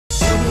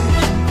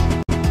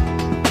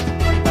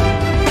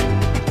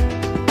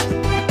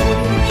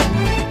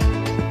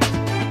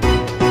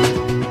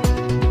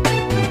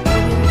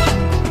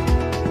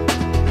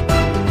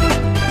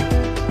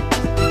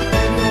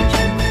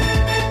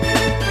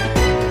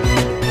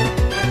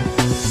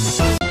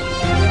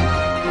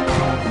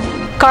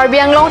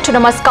Karbi Anglong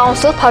Autonomous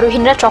Council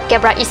Paruhinra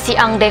Trokebra isi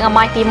ang deng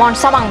amai pimon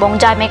samang bong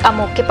jamek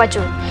amuk ke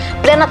pajun.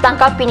 Plena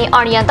tangkap pini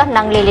arianta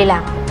nang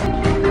lelelang.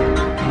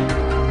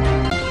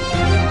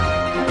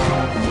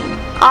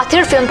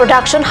 Athir Film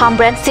Production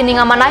Hambrand sining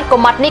amanai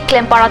komatni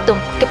klem paratum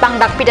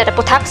kepangdak pidada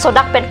puthak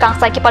sodak pen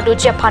kangsai ke padu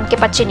Japan ke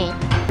pachini.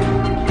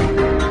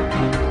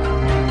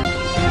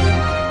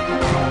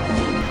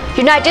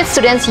 United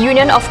Students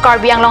Union of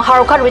Karbi Anglong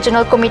Harukat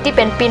Regional Committee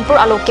pen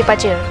pinpur alok ke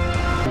pajir.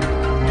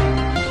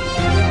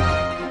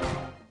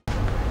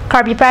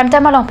 Karbi Prime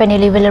Time along penny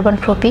level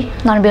propi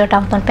non beer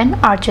downtown pen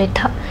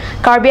arjoitha.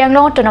 Karbi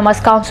Anglong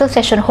Autonomous Council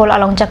Session Hall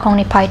along Jakong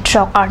ni pai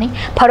trok arni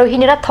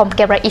Paruhinira thom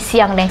kebra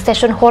isiang leng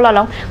Session Hall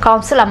along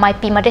Council amai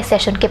pimade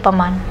session ke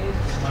paman.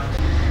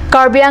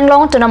 Karbi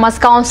Anglong Autonomous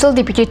Council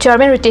Deputy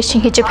Chairman Ritesh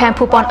Hichipam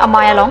Pupon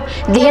amai along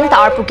dihen ta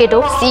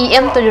arpukedo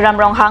CEM Tuliram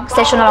Ronghang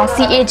Session along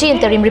CAG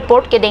interim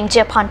report ke deng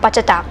Japan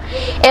pachata.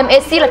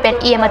 MSC lapen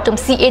EM atum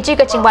CAG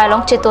ka chingbai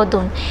along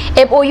chetodun.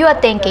 MOU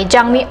atengke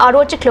jangmi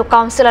aro chiklo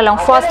council along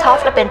first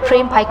half lapen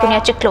frame pai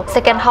kunya chiklo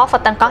second half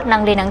atangka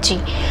nangle nangji.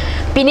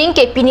 Pining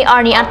ke pini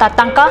arni anta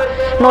tangka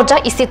noja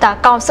isita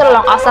council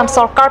along Assam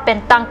Sarkar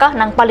pen tangka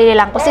nang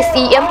palirelang posi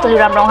CEM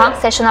Tuliram Ronghang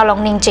Session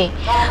along ningje.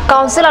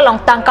 Council along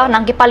tangka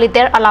nang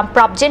gipaliter alam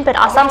Prabjin pen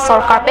Assam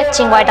Sarkar pet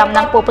chingwai dam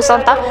nang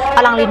popusonta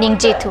alang lining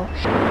jetu.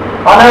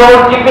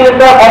 Honorable Chief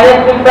Minister,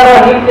 Finance Minister,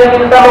 Health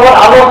Minister, over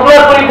alokla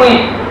kuri kui.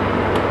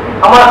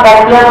 Amar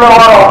complain lo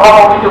amar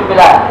obhijog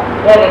pila.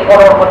 Ye ekor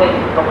pode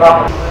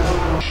program.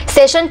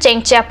 Session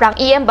cheng chaprang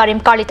EM barim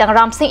karlitang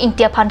Ramsing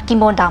India phan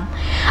kimondam.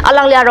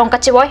 Alang lia rong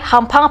kachiboy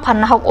hamphang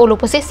phan na hok olu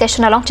posi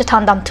session along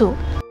chethandam tu.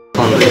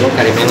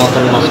 Karbi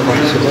Autonomous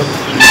Council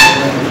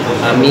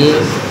আমি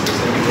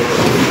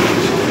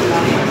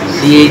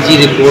CAG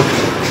report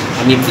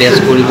আমি প্লেস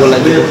কৰিব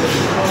লাগিব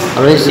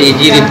আৰু এই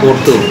CAG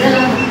ৰিপৰ্টটো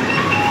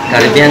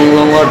কাৰ্বি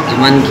আংলঙৰ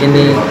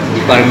যিমানখিনি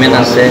ডিপাৰ্টমেণ্ট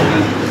আছে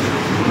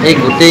এই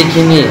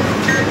গোটেইখিনি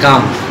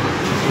কাম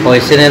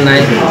হৈছেনে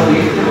নাই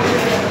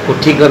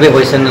সঠিকভাৱে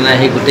হৈছেনে নাই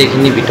সেই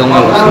গোটেইখিনি বিতং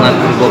আলোচনা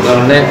কৰিবৰ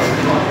কাৰণে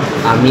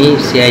আমি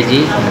CIG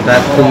এটা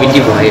কমিটি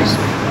বহাইছোঁ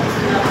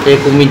এই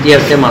কমিটি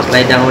আছে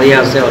মাছলাই ডাঙৰীয়া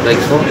আছে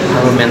অধ্যক্ষ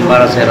আৰু মেম্বাৰ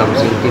আছে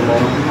ৰামসিং টিমং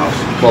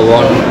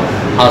পৱন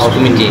হাউচ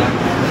কমিটি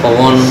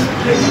পৱন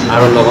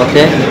আৰু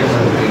লগতে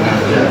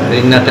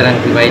ৰিনাতেৰাং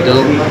বাইদেউ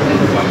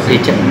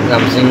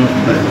ৰামসিং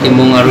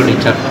টিমং আৰু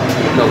ৰিচাৰ্ড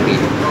লগি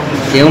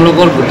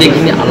তেওঁলোকৰ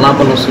গোটেইখিনি আলাপ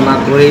আলোচনা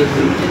কৰি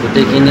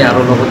গোটেইখিনি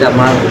আৰু লগতে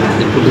আমাৰ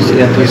deputy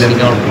secretary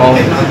senior form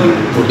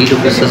audit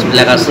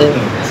অফিচাৰ্ছবিলাক আছে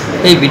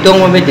এই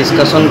বিতংভাৱে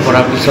ডিছকাশ্যন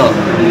কৰাৰ পিছত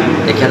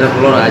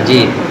তেখেতসকলৰ আজি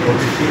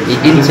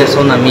এদিন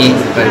সেশন আমি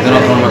কাৰ্বি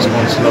অটোনমাছ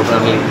কাউন্সিলৰ পৰা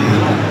আমি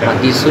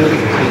পাতিছোঁ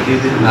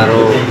আৰু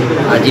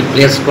আজি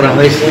প্লেছ কৰা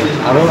হৈছে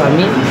আৰু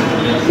আমি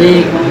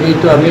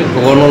এইটো আমি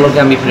গভৰ্ণৰলৈকে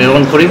আমি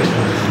প্ৰেৰণ কৰিম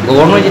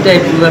গভৰ্ণৰ যেতিয়া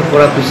এপ্ৰুভ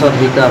কৰাৰ পিছত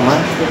সেইটো আমাৰ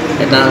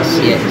এটা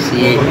CAG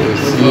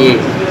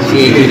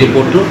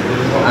ৰিপৰ্টটো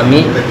আমি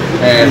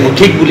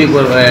সঠিক বুলি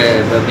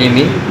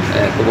আমি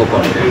ক'ব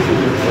পাৰোঁ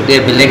গতিকে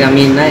বেলেগ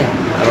আমি নাই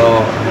আৰু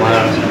আমাৰ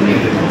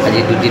আজি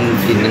দুদিন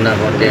তিনিদিন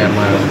আগতে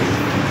আমাৰ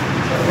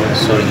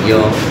স্বৰ্গীয়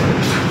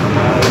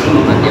আমাৰ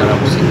মাননীয়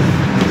ৰামসিং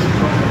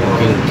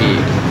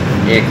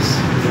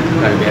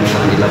কাৰ্বি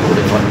আংলং জিলা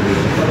পৰিষদ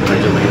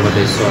কাৰ্যবাহী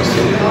সদস্য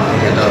আছে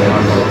তেখেতৰ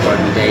আমাৰ ঘৰৰ পৰা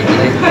বিদায়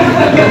দিলে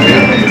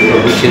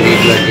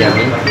আজি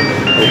আমি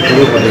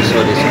সকলো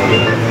সদস্য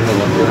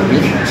লগতে আমি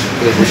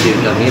এই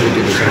বছৰটো আমি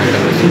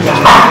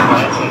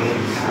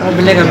আৰু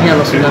বেলেগ আমি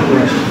আলোচনা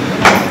কৰোঁ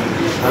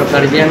আৰু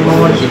কাৰ্বি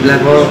আংলঙৰ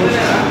যিবিলাকৰ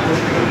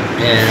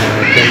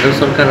কেন্দ্ৰ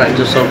চৰকাৰ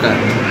ৰাজ্য চৰকাৰ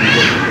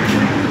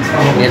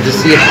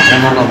এজেঞ্চি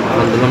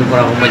আন্দোলন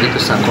কৰাৰ সময়ত যিটো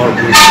চাকৰ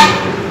কৰিছে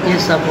এই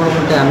চাকৰ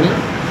মতে আমি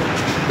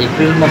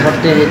এপ্ৰিল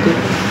মাহতে সেইটো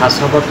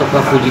 5,000 টকা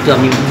পুঁজিটো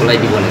আমি মোকলাই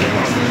দিব লাগিব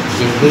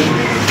কিন্তু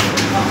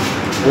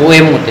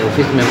OM মতে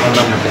অফিচ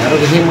মেমৰেণ্ডাম মতে আৰু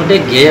সেইমতে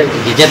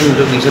গেজেট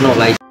নটিফিকেশ্যন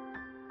ওলাইছে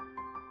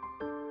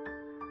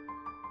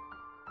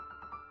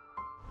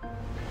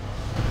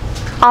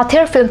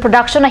Athir Film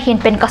Production ahin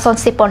pen kason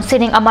sipon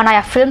sining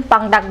amanaya film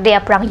pangdak de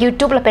aprang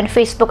YouTube lapen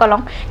Facebook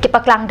along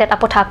kipaklang det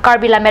apotha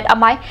Karbi lamet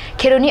amai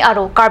khiruni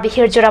aro Karbi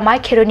hirjuramai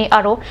khiruni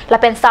aro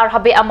lapen sar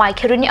habe amai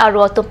khiruni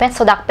aro tumpen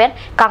sodak pen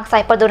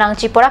kangsai padonang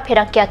chipora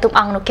pherang kya tum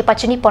angnu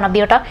kipachini pona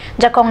biota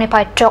jakong ni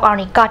pai trok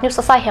arni kat news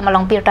asai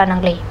hemalong biota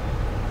nangle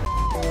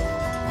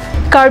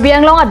Karbi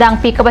Anglong adang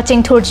pi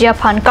kabaching thurjia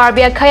phan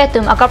Karbi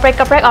akhayatum akaprek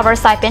over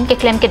saipen ke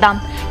claim kedam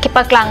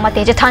kipaklang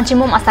mate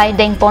jethanchimum asai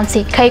deng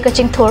ponsi khai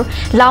kaching thur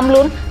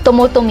lamlun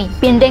tomotomi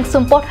pindeng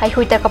sumpot hai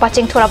huiter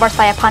kapaching thura bar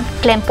saya phan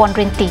claim pon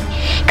rinti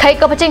khai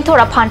kapaching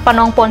thura phan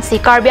panong ponsi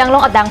Karbi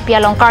Anglong adang pi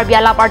along Karbi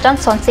ala parjan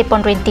sonsi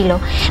pon rinti lo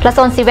la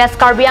sonsi west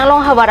Karbi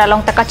Anglong hawara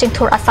long takaching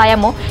thur asaya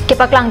mo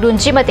kipaklang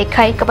dunji mate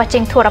khai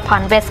kapaching thura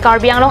phan west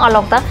Karbi Anglong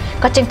along ta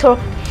kaching thur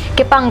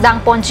Kipang dang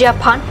ponjia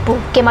phan pu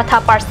kematha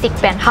par stick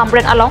pen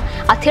hamren along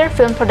Athir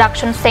Film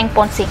Production seng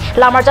ponsi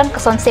lamarjan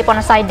kason se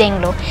ponasai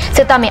denglo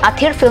setami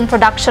Athir Film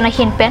Production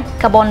hin pen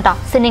kabonda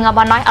sininga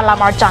banai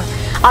alamarjan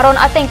aron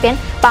ateng pen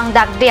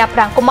pangdak dia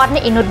prang kumar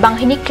ni inut bang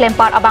hini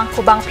klempar abang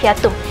kubang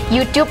phiatum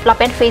YouTube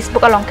lapen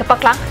Facebook along ke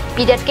paklang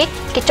pidet ke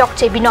kicok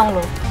ce binong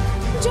lo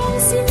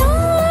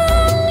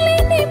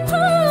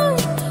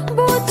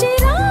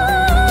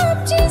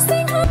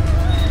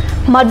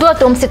Madua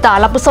tum sita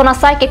lapusona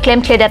sai ke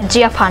claim kledat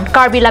jiafan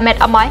Karbi lamet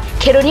amai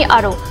kheruni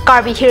aro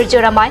Karbi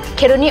hirjoramai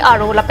kheruni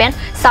aro lapen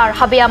sar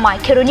habe amai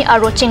kheruni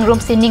aro chingrum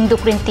sining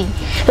dukrinti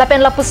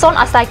lapen lapuson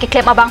asai ke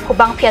claim abang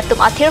kubang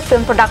phiatum athir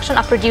film production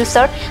a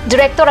producer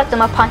director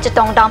atuma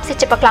phanchetong dam si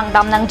chepaklang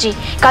dam nangji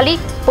kali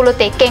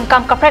pulote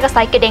kengkam kaprek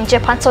asai ke dengje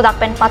phan sodak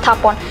pen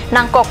mathapon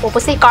nangkok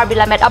upusi Karbi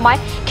lamet amai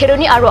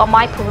kheruni aro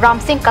amai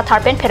ram sing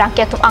kathar pen pherang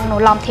ke tum angno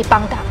lam thi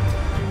pangda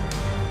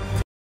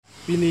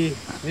Pini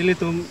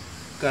nilitum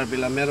Karbi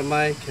lamet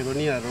amai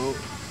kheruni aro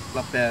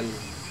lapen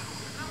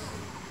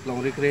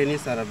longri kreni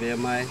sarabe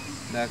amai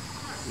dak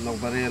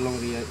nogbare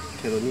longri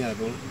kheruni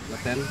aro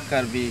lapen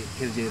Karbi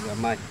hirje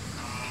amai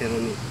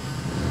kheruni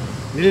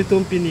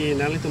nilitum pini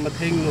nalitum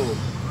mathengno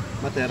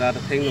matera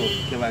thengno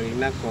kewangi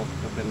nako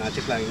lapen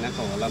nachiklang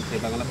nako alam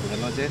thebang la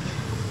pugalo je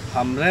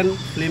hamren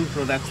film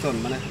production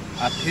mane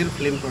athir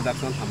film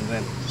production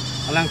hamren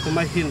alang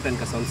kumai hin pen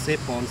kason se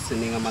pon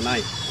sininga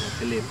manai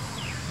film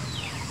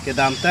ke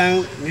dam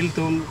tang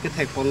niltum ke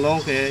thek pon long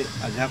ke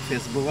ajak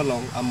Facebook long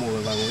amu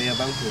bang we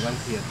bang pu bang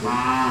thia tu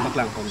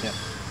paklang pon der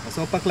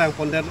so paklang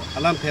pon der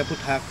alam the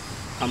puthak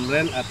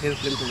amren athir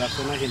film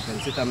production na hin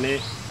pen sitame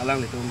alang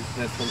litum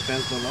press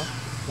conference lo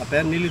la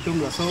pen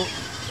nilitum la so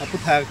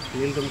puthak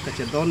niltum ka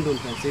che don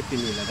dun pen se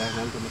pini la da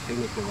nan to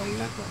theng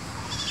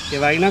ke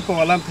waina ko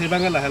alam the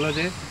bang la halo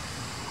je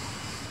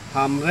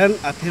amren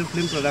athir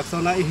film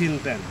production na hin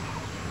pen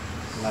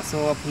laso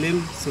film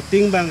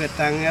shooting bang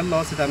etang el lo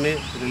sitame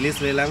release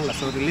lelang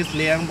laso release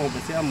leang bong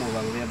besi amo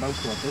bang le bang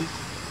puatum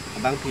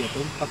bang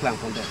piatum paklang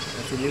konde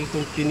sunil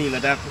tum pini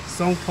ladak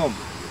song thom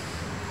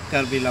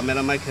Karbi lamet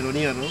amai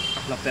kheruni aro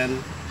lapen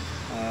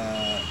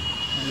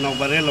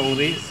nogbare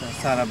longri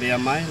sarabe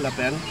amai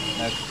lapen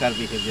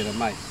Karbi hirje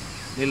amai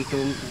nil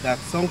tum dak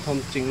song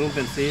thom chingrum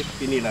pensi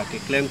pini la ke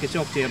claim ke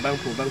chok che bang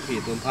pu bang pi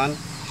tum phan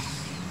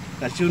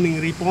ka chuning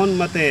ripon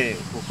mate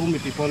hukum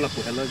pipon la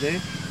pu hello je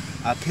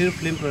athir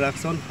film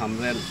production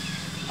hamren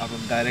aro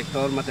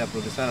director mate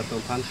producer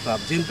atom phan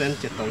prabjin pen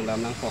chetong dam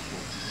nang kok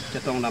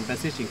chetong dam pen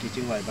si chingki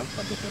chingwai bang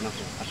padu na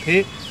ko athe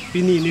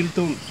pini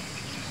niltum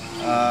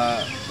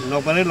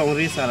nobare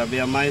longri sarabe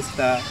amai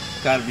sta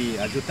Karbi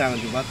ajutang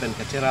jubat pen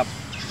kacherap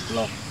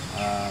lo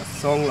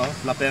song lo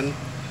lapen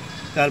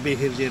Karbi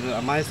hirjir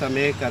amai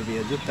same Karbi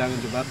ajutang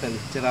jubat pen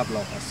cherap lo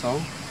song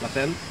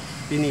lapen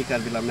pini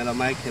Karbi lamet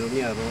amai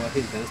kheruni aro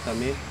hin pen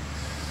stame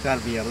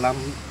Karbi lam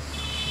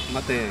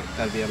mate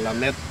Karbi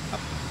lamet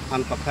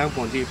pan pakhang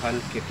pon di pan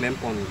ke klem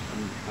pon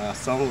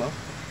song lo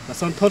la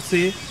son thot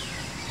si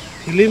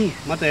film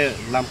mate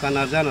lam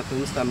kanarjan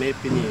atum stame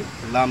pini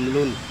lam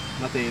lun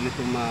mate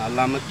lituma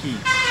lamaki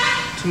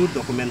true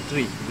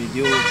documentary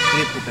video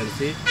clip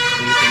potensi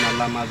lituma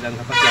lam arjan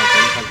ha paklang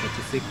pon kan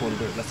pachisi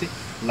kondo lasi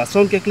la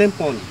son ke klem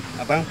pon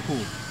abang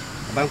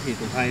pi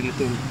tum hai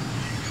litum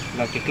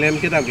la ke klem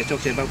ke dam ke chok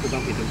che bang pu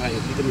bang pi tum hai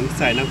litum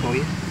sai nang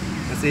koi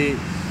lasi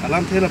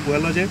alam thela pu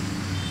lo je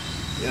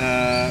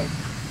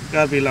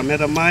Karbi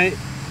lamet amai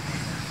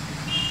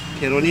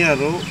kheruni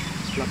aro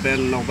lapen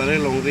nogbare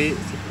longri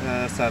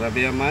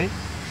sarabe amai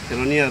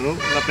kheruni aro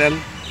lapen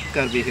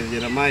Karbi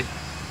hirje amai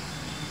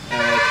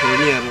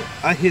kheruni aro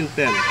ahin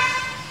pen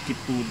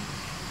tipu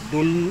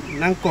dun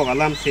nangkok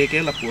alam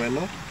seke la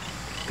puelo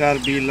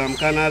Karbi lam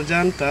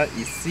kanarjan ta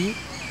isi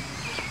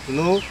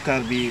lo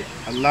Karbi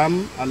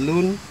alam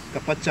alun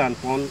kapacan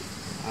pon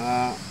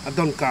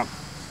adon kap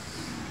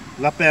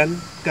lapen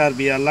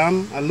Karbi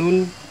alam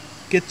alun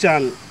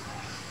kechan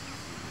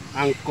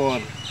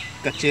angkor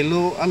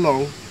kacelo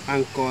along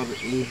angkor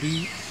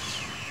indi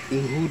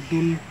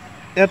inghudun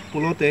et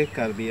pulote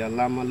Karbi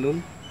alam alun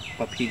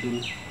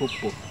papidun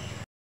hupo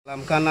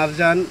lam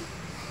kanarjan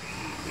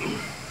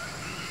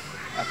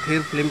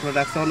akhir film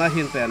production na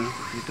hin pen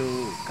itu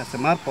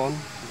customer pon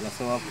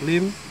laso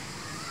film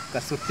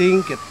ka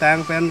shooting ke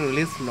tang pen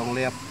release long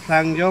le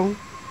prang yong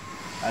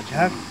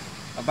ajak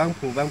abang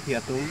pu bang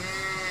piatum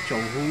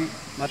chonghu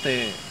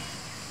mate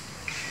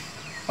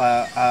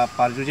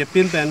parju je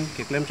pin pen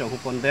ke klem chonghu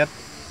pondet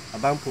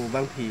abang pu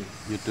bang pi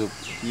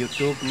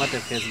YouTube mate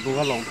Facebook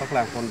along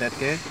paklang pondet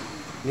ke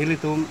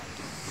nilitum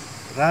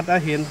rat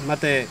ahin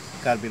mate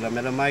Karbi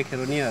lamet amai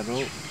kheruni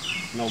aro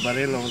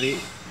nobare longri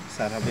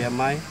sarabe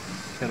amai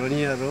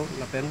kheruni aro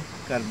lapen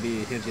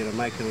Karbi hirje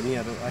amai kheruni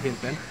aro ahin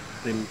pen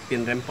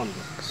pin rem pon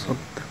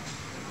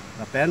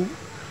lapen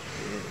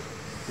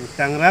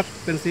tangrak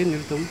pensin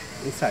nilitum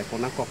insai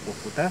kona kok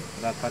puta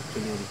rapat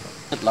chunuri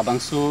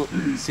labangsu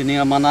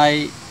sininga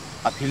manai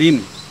a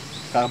film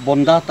ka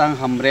bonda tang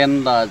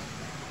hamren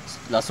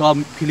la so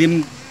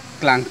film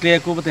klangkle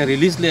ko bate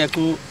release le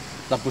ko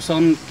la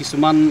puson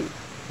kisuman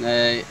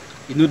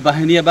inut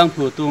bahani abang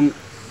putum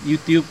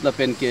YouTube la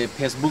pen ke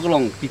Facebook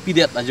long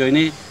pipidet la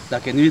joine la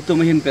ke nitum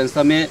hin pen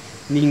same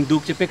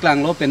ningduk chepe klang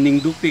lo pen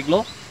ningduk pik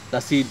lo la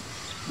si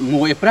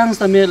mo eprang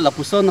same la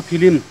puson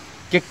film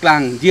ke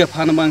klang dia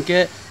phan bang ke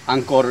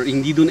angkor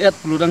ingdi dun et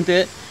plurang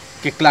te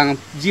ke klang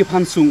ji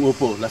phan sung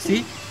opo lasi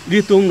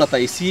ritum lata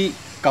isi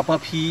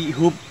kapapi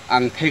hub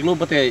ang theglo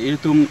bate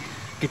ritum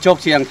ke chok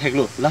che ang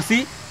theglo lasi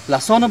la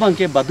sona bang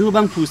ke badu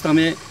bang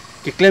pustame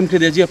ke claim ke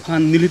de ji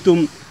phan nilitum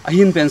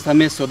ahin pen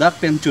same sodak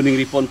pen tuning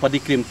ripon padi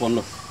krim pon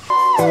lo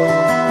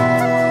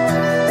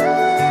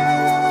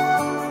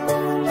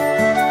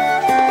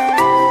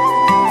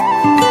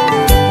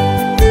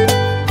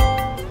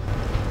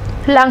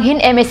Langhin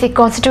MSC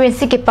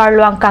constituency ki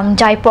parluang kang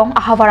Jaipong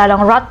ahawara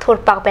long rat thur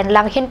pak pen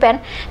Langhin pen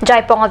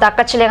Jaipong ada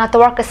kachilenga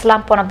tawar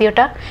keslam pona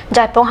biuta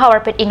Jaipong hawar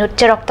pen inut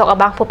cherok tok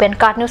abang pu pen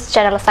kat news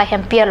channel sai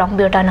hempia long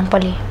biuta nang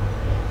pali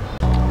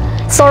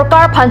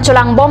Sorkar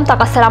panchulang bom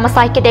taka selama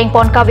sai kideng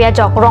pon kavia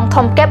jok rong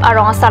thom kep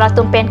arong asara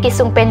tum pen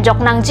kisung pen jok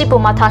nang jipu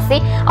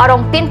mathasi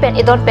arong tin pen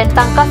idon pen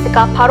tangka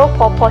sika pharo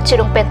pho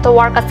chirung pen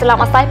tawar ka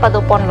selama sai padu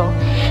pon lo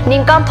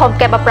ningkam thom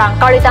kep aprang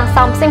karitang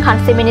samsing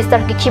hansi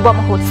minister ki khibom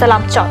hut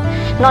salam chot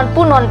non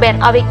pu non ben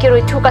awi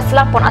kirui thu ka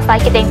selam pon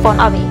asai kideng pon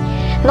awi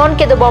non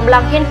ke do bom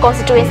Langhin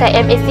constituency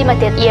MSC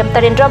matet em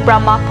Tarendra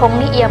Brahma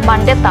phongni em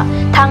mandeta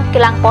thang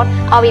kilang pon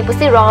awi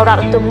busi rong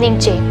rat tum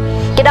ningche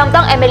Kidam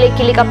tang MLA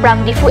kilika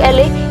prang difu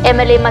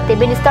MLA mate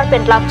minister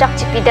pen lapchak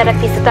chipi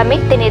darati sitami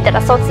tene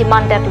dara son si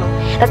manderlo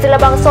rasila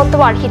bang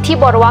sotwar hithi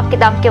borwa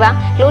kidam kewang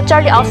lo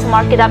charlie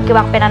ausmar kidam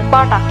kewang penan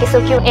parta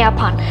kisokyun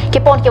eaphan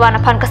kipon kewana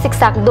phan ka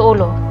siksak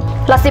doolo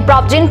lasi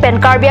prabjin pen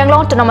Karbi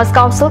Anglong Autonomous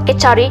Council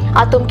kechari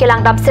atum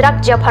kelang dam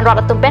sirak jia phan rat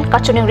atum pen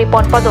kachuning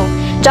report pado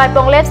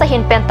Jaipong lep sa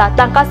hin penta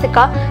tangka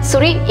sika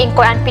suri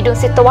ingko an pidun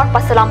sitwar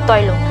pasalam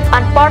toilo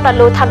an parta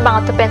lo than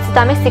bang atu pen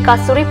sitami sika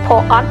suri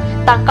pho an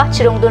tangka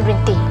chirung dun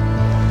rinti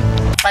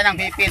Panjang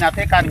pipi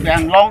nanti kan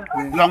yang long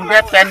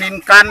dep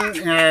penin kan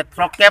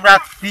trokebra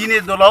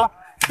sini dulu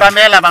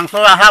tamela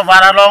bangso aha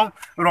waralong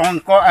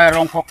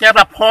rong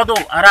pokebra podo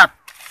arat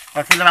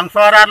pasti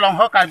bangso arat long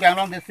ho kan yang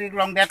long desi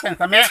long dep pen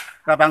same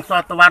bangso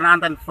tuan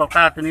antan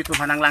soka tuni tu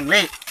nang lang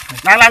le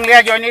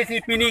aja ni si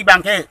pini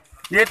bangke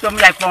dia tu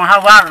mulai pong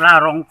hawar lah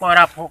rong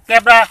pora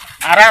pokebra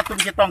arat tu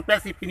kita tong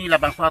pesi pini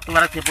lah bangso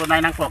tuan cepu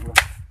nai nang pok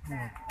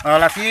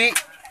lah si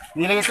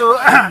nilai itu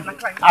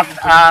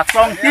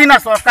song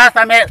tina soka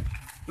same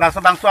la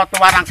sebang suatu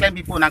warang klaim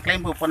bipu nang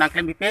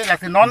klaim bipe la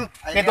sinon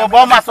kedo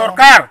boma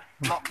sorkar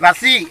la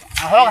si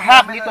ho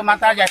hab itu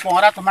manta jai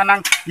pongara tu manang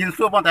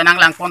insu pon tanang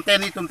lang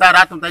konten itu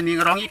tara tu tani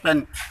ngerongi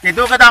pen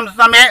kedo kedam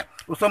same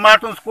usomar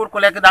tu skur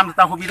kole kedam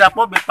ta hubida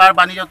po bepar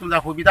bani jo tu da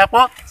hubida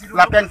po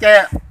la pen ke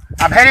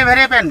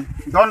very pen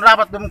don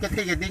rabat dum ke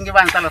ti dingi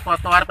ban tala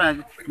suatu war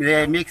pen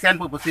mix and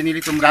pu sini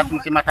tum rat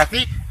tum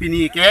matasi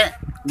pini ke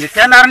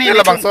misenar ni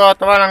la bangso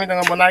tawa nang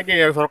tengah bonai ke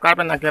sorkar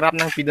pen akirap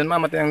nang pidon ma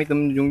mate nang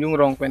tum jungjung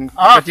rong pen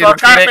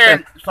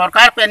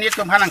sorkar pen itu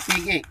hanang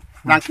tinggi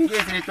nang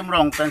tinggi sini tum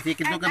rong pen si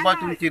kitu ke boy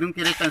tum cirung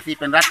kiri pen si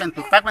pen rat pen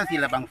tu pak pen si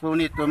la bangso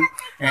ni tum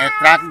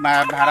trak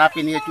harap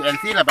ini tu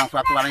NC la bangso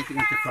atu warang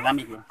tinggi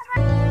salami ko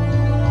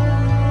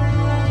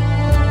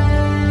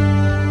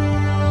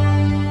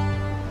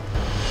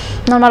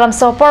non malam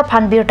sopor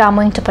phan bir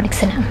tamoing to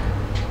paniksena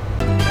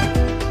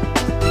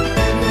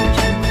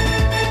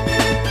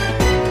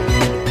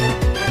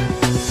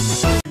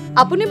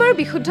আপুনি বাৰু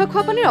বিশুদ্ধ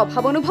খোৱা পানীৰ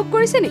অভাৱ অনুভৱ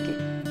কৰিছে নেকি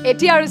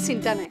এতিয়া আৰু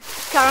চিন্তা নাই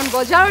কাৰণ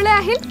বজাৰলৈ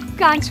আহিল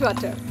কাঞ্চ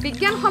ৱাটাৰ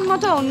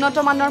বিজ্ঞানসন্মত উন্নত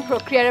মানৰ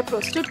প্ৰক্ৰিয়াৰে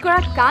প্ৰস্তুত কৰা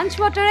কাঞ্চ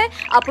ৱাটাৰে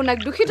আপোনাক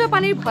দূষিত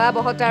পানীৰ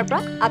ভয়াৱহতাৰ পৰা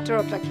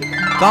আঁতৰত ৰাখিব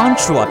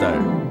কাঞ্চ ৱাটাৰ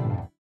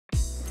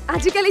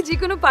আজিকালি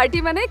যিকোনো পাৰ্টি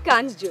মানে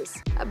কাঞ্চ জুচ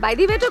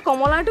বাইদি বেটো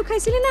কমলাটো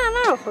খাইছিলে না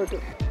আনাৰসৰটো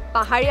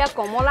পাহাৰীয়া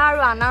কমলা আৰু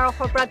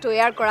আনাৰসৰ পৰা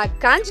তৈয়াৰ কৰা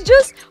কাঞ্চ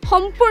জুচ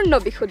সম্পূৰ্ণ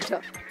বিশুদ্ধ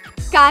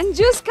কাঞ্চ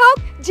জুচ খাওক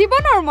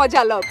জীৱনৰ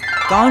মজা লওক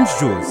কাঞ্চ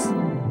juice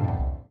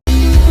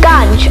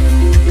Ganj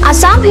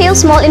Assam Hill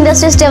Small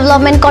Industries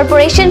Development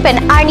Corporation pen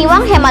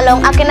Arniwang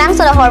Hemalong akenang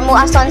sa hormu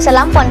ason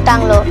salam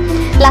pontanglo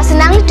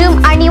lasinang tum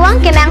Arniwang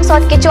kenang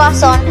sot kecho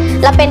ason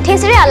la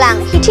penthesire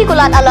alang hithi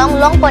kulat along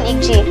longpon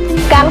ikji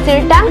kang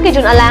sirtang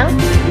kejun alang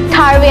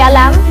tharwe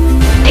alang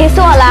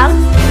theso alang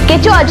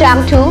kecho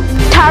ajam thu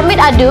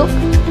tharmit adu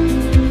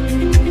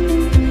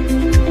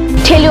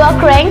thelua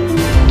kreng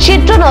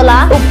chitronola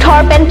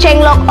ukthor pen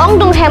chenglok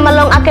ongdung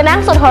Hemalong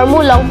akenang sot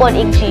hormu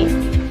longpon ikji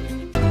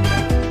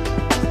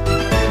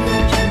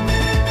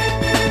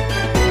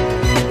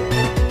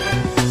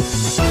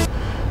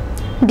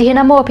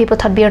Dihinamo people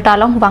that beer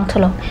talong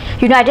bangtholo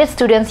United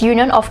Students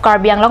Union of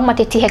Karbi Anglong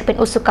matiti hekpen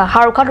usuka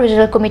Harukhat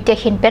Regional Committee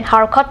hinpen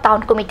Harukhat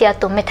Town Committee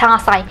atum methanga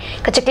sai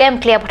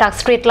kachiklem clear putak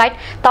street light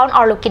town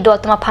arluki dol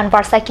tuma phan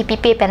parsai ki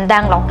pp pen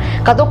danglong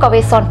kadu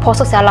kawe son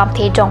phoso salam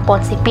the jong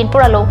pon si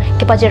pinpuralo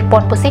kipajir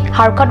pon pusi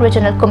Harukhat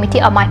Regional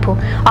Committee amaipu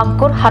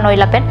angkur hanoi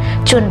lapen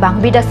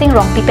chunbang bidasing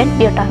rong pipen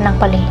birta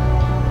nangpale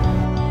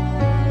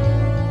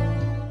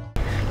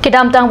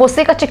Kidam tang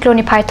bosi ka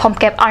chikloni phai thom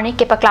kep arni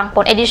kepa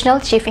klangpon additional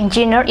chief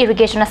engineer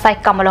irrigation asai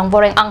kamalong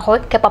boreng anghoi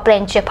kepa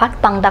plan chephat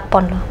pangdak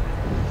ponlo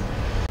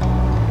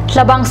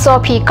labang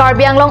sopi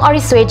Karbi Anglong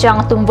ari swe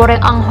jang tum boreng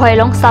anghoi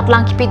long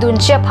satlang ki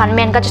pidun chephan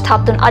men ka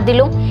chaptun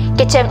adilung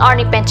kecheng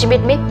arni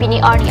penchimit me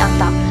pini arni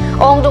anta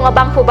ong dung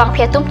abang pu bang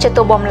phetum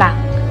cheto bomla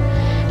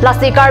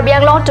Lasi Karbi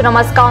Anglong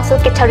Autonomous Council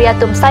Kitaria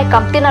Tumsai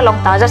Kamtina Long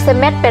Taja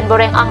Semet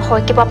Penboreng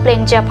Anghoi Kipa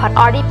Plain Japhat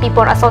RDP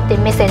por Asonte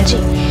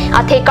Messengi.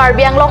 Athe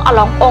Karbi Anglong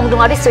along Ong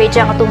Dungari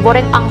Swejang Atung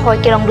Boreng Anghoi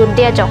Kirong Dun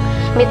Diajong.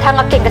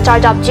 Mithanga King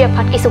Charge of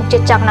Japhat Kisung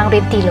Chechang Nang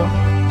Rentilo.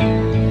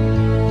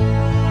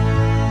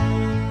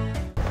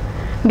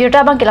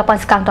 Biota Bang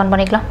Kilapan Skanton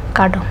Bonikla,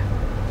 Kardom.